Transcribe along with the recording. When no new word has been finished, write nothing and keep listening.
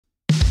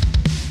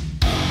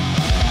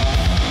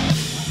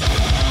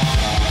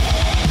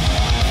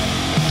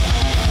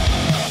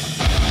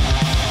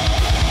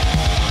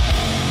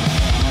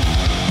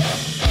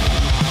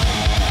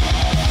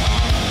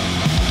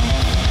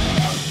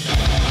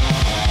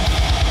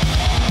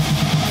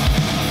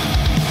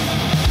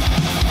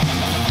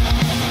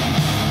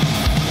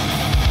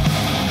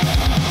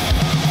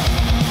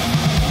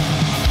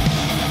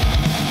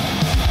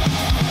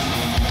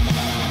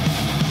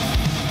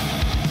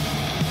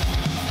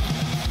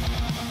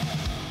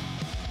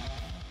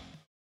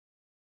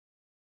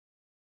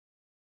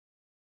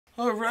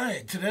All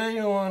right, today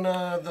on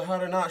the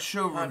Hot or Not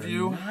Show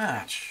review,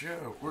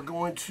 we're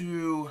going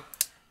to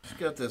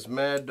get this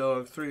Mad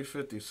Dog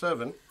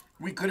 357.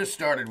 We could have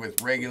started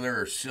with regular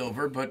or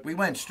silver, but we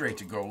went straight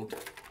to gold.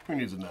 Who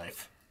needs a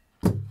knife?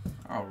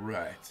 All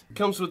right. It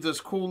comes with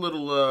this cool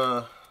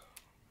little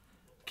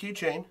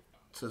keychain. It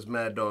says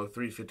Mad Dog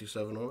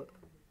 357 on it.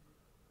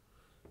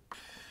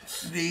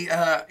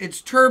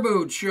 It's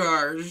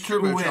turbocharged.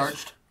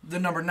 Turbocharged. The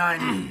number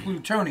 9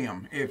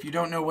 plutonium. If you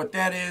don't know what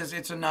that is,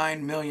 it's a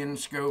 9 million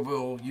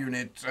Scoville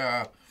unit.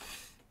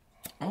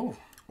 Oh,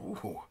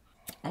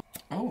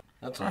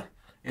 That's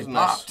it nice.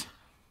 popped.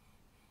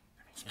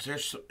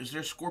 Is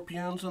there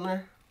scorpions in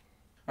there?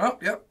 Oh,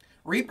 yep.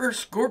 Reaper,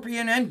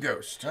 Scorpion, and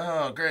Ghost.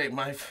 Oh, great.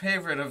 My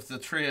favorite of the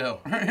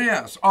trio.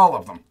 Yes, all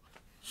of them.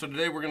 So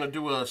today we're going to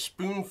do a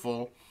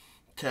spoonful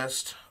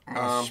test.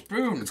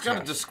 Spoon It's got a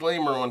test.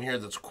 disclaimer on here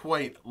that's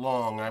quite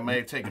long. I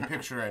may take a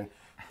picture and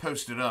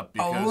post it up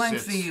because A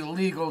lengthy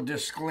legal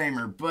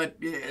disclaimer, but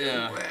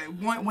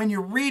when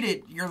you read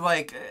it, you're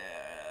like,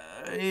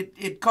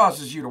 it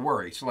causes you to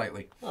worry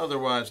slightly.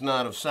 Otherwise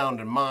not of sound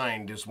and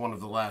mind is one of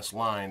the last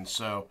lines.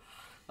 So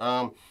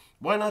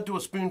why not do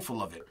a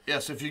spoonful of it?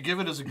 Yes, if you give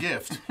it as a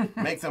gift,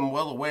 make them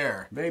well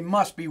aware They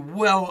must be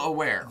well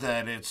aware.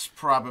 that it's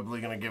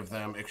probably going to give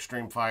them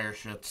extreme fire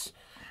shits.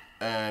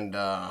 And,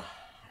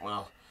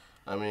 well,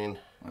 I mean...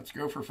 Let's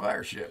go for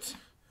fire shits.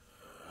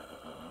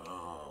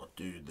 Oh,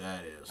 dude,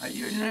 that is...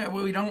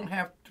 We don't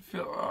have to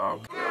feel...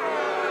 Oh.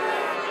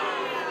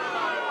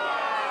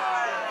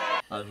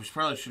 we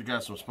probably should have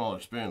got some smaller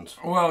spoons.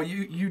 Well,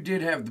 you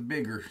did have the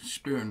bigger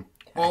spoon.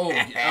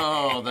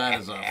 Oh, that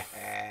is a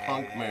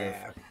punk move.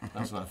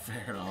 That's not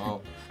fair at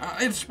all.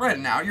 It's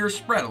spreading now. You're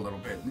spread a little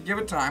bit. Give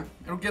it time.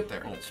 It'll get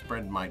there. It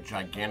spread my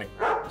gigantic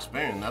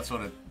spoon. That's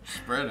what it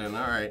spread in.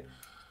 All right.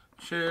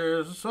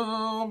 Cheers,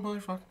 oh my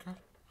fucker.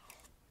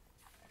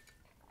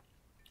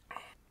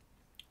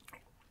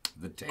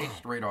 The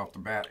taste right off the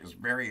bat is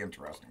very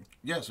interesting.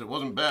 Yes, it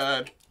wasn't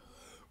bad.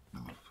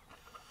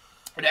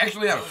 It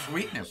actually had a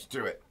sweetness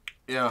to it.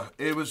 Yeah,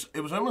 it was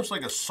almost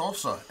like a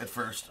salsa at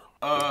first.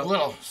 A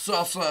little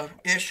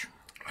salsa-ish.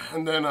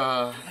 And then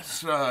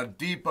it's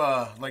deep,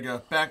 like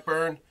a back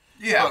burn.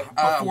 Yeah.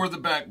 Before the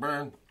back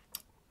burn.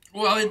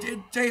 Well, it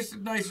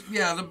tasted nice.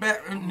 Yeah, the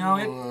back... No,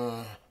 it...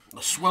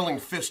 A swelling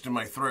fist in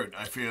my throat,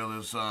 I feel,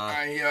 is...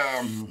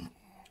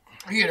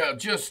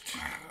 just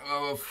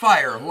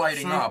fire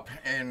lighting up.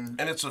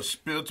 And it's a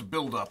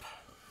build-up.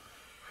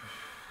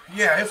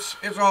 yeah, it's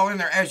all in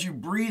there. As you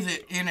breathe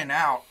it in and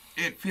out,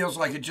 it feels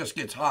like it just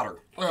gets hotter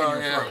in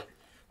your throat.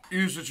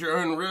 Use at your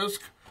own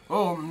risk.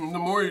 Oh, the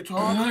more you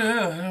talk...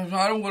 Yeah,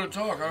 I don't want to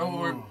talk. I don't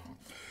want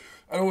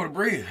to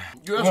breathe.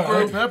 U.S.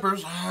 grown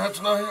peppers. That's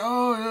nice.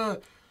 Oh, yeah.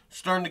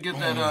 Starting to get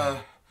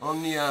that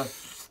on the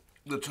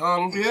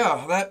tongue.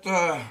 Yeah, that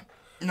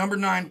number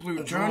 9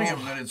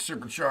 plutonium that it's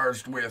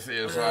supercharged with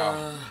is...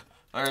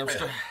 I'm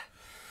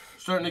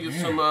starting to get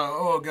some...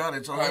 oh, God,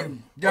 it's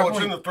on. Definitely,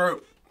 it's in the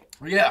throat.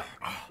 Yeah,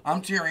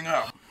 I'm tearing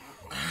up.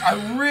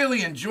 I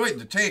really enjoyed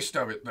the taste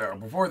of it, though,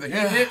 before the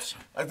heat hits.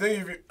 I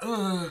think if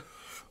you...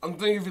 I'm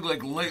thinking if you,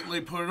 like,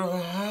 lightly put it on...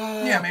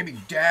 yeah, maybe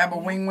dab a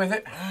wing with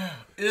it.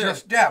 Yeah.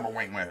 Just dab a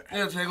wing with it.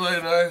 Yeah, take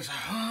like a nice...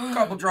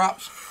 Couple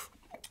drops.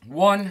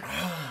 One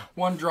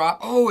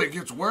drop. Oh, it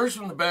gets worse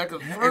in the back of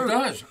the throat. It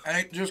does, and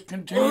it just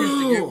continues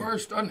to get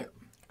worse, doesn't it?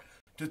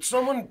 Did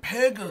someone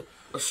peg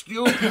a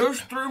steel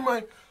post through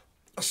my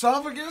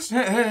esophagus?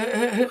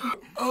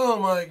 Oh,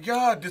 my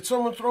God. Did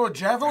someone throw a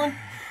javelin?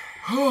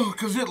 Oh,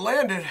 because it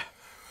landed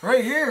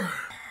right here.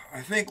 I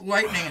think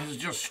lightning has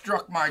just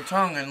struck my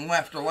tongue and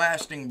left a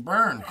lasting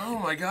burn. Oh,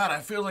 my God. I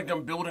feel like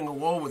I'm building a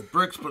wall with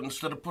bricks, but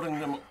instead of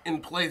putting them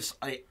in place,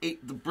 I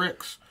ate the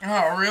bricks.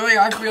 Oh, really?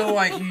 I feel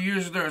like you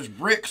used those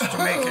bricks to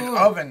make an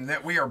oven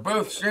that we are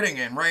both sitting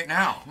in right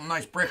now. A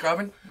nice brick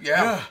oven?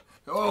 Yeah.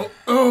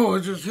 Oh,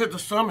 it just hit the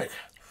stomach.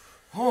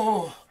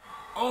 Oh,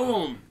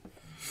 I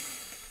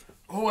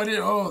did.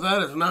 Oh,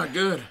 that is not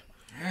good.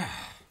 Yeah.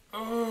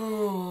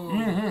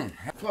 Oh.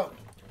 Fuck.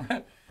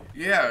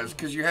 Yeah, it's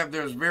because you have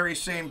those very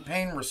same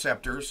pain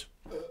receptors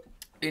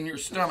in your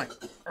stomach.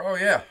 Oh,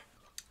 yeah.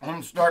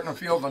 I'm starting to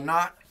feel the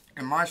knot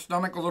in my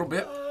stomach a little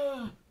bit.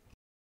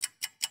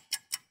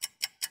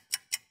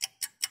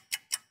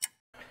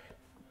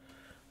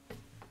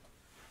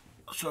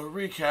 So,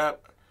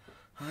 recap.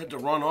 I had to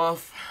run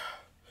off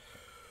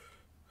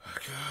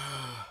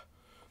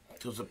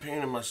because the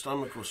pain in my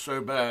stomach was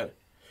so bad.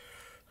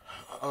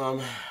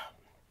 I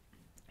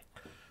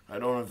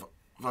don't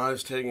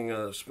advise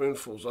taking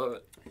spoonfuls of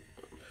it.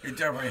 It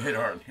definitely hit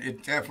hard.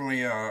 It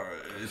definitely,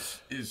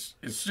 as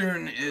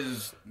soon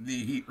as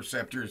the heat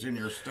receptors in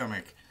your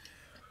stomach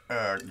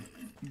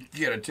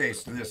get a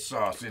taste of this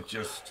sauce, it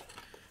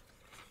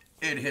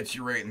hits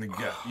you right in the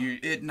gut.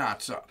 It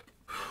knots up.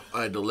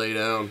 I had to lay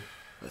down.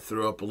 I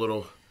threw up a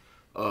little.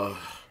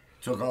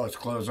 Took all its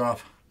clothes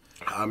off.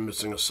 I'm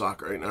missing a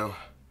sock right now.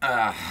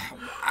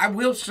 I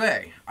will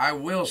say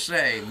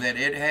that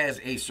it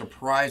has a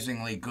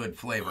surprisingly good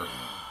flavor.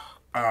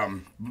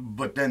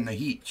 But then the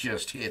heat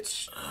just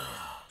hits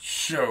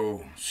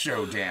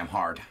so damn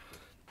hard.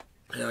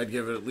 Yeah, I'd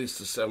give it at least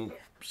a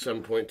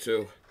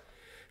 7.2,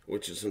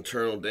 which is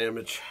internal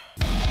damage.